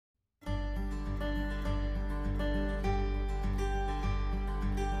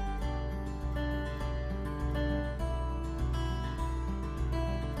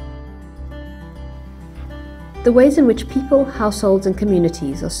The ways in which people, households, and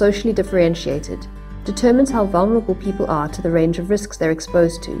communities are socially differentiated determines how vulnerable people are to the range of risks they're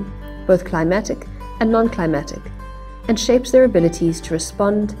exposed to, both climatic and non-climatic, and shapes their abilities to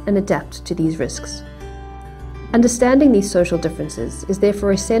respond and adapt to these risks. Understanding these social differences is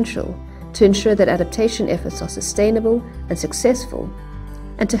therefore essential to ensure that adaptation efforts are sustainable and successful,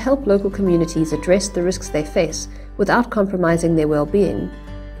 and to help local communities address the risks they face without compromising their well-being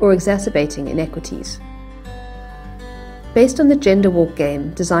or exacerbating inequities. Based on the Gender Walk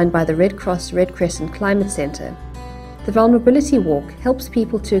game designed by the Red Cross Red Crescent Climate Centre, the Vulnerability Walk helps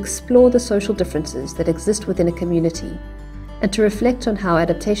people to explore the social differences that exist within a community and to reflect on how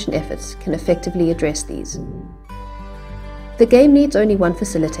adaptation efforts can effectively address these. The game needs only one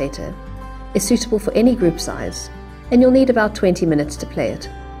facilitator, is suitable for any group size, and you'll need about 20 minutes to play it.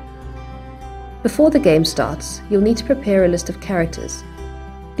 Before the game starts, you'll need to prepare a list of characters.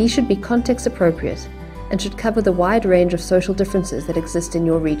 These should be context appropriate and should cover the wide range of social differences that exist in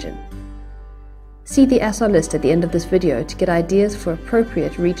your region. See the ASR list at the end of this video to get ideas for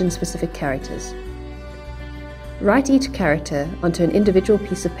appropriate region-specific characters. Write each character onto an individual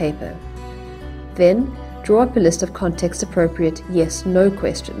piece of paper. Then, draw up a list of context-appropriate yes/no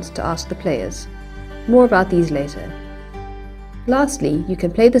questions to ask the players. More about these later. Lastly, you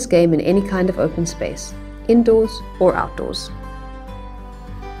can play this game in any kind of open space, indoors or outdoors.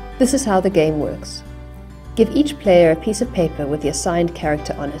 This is how the game works. Give each player a piece of paper with the assigned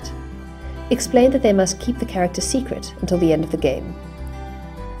character on it. Explain that they must keep the character secret until the end of the game.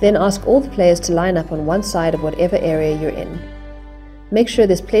 Then ask all the players to line up on one side of whatever area you're in. Make sure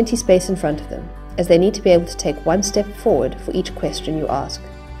there's plenty space in front of them, as they need to be able to take one step forward for each question you ask.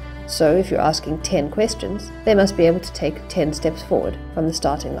 So if you're asking 10 questions, they must be able to take 10 steps forward from the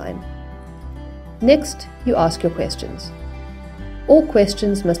starting line. Next, you ask your questions. All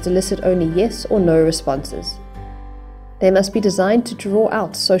questions must elicit only yes or no responses. They must be designed to draw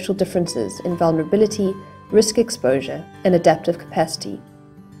out social differences in vulnerability, risk exposure, and adaptive capacity.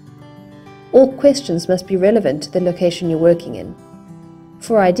 All questions must be relevant to the location you're working in.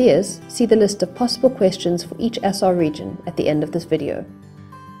 For ideas, see the list of possible questions for each ASR region at the end of this video.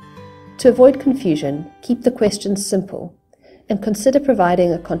 To avoid confusion, keep the questions simple, and consider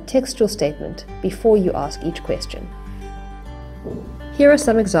providing a contextual statement before you ask each question. Here are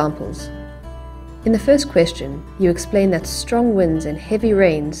some examples. In the first question, you explain that strong winds and heavy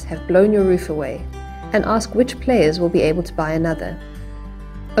rains have blown your roof away, and ask which players will be able to buy another.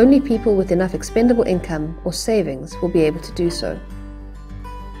 Only people with enough expendable income or savings will be able to do so.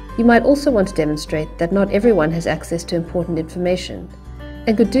 You might also want to demonstrate that not everyone has access to important information,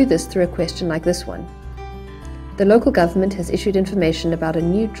 and could do this through a question like this one. The local government has issued information about a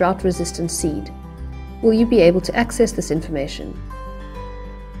new drought-resistant seed. Will you be able to access this information?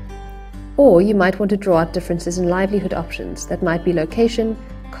 Or you might want to draw out differences in livelihood options that might be location,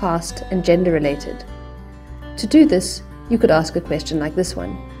 caste, and gender related. To do this, you could ask a question like this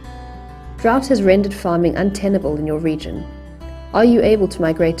one. Drought has rendered farming untenable in your region. Are you able to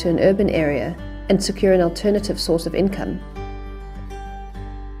migrate to an urban area and secure an alternative source of income?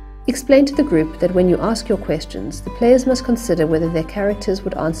 Explain to the group that when you ask your questions, the players must consider whether their characters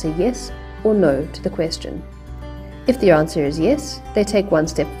would answer yes or no to the question. If the answer is yes, they take one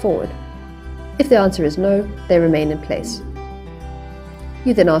step forward. If the answer is no, they remain in place.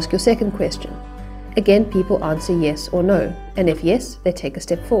 You then ask your second question. Again, people answer yes or no, and if yes, they take a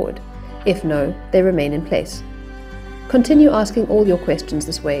step forward. If no, they remain in place. Continue asking all your questions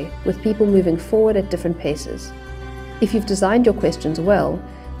this way, with people moving forward at different paces. If you've designed your questions well,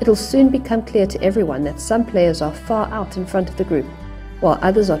 it'll soon become clear to everyone that some players are far out in front of the group, while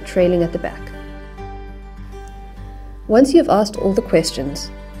others are trailing at the back. Once you've asked all the questions,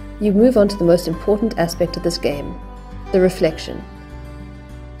 you move on to the most important aspect of this game, the reflection.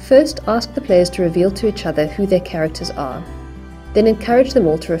 First, ask the players to reveal to each other who their characters are. Then encourage them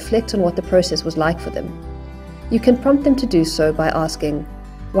all to reflect on what the process was like for them. You can prompt them to do so by asking,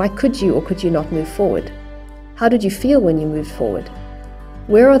 why could you or could you not move forward? How did you feel when you moved forward?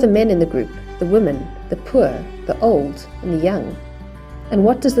 Where are the men in the group, the women, the poor, the old, and the young? And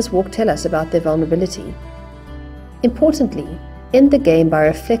what does this walk tell us about their vulnerability? Importantly, end the game by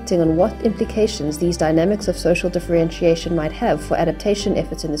reflecting on what implications these dynamics of social differentiation might have for adaptation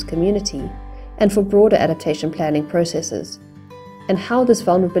efforts in this community and for broader adaptation planning processes, and how this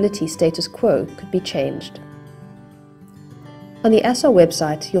vulnerability status quo could be changed. On the ASR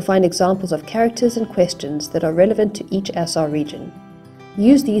website, you'll find examples of characters and questions that are relevant to each ASR region.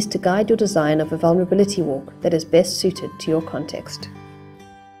 Use these to guide your design of a vulnerability walk that is best suited to your context.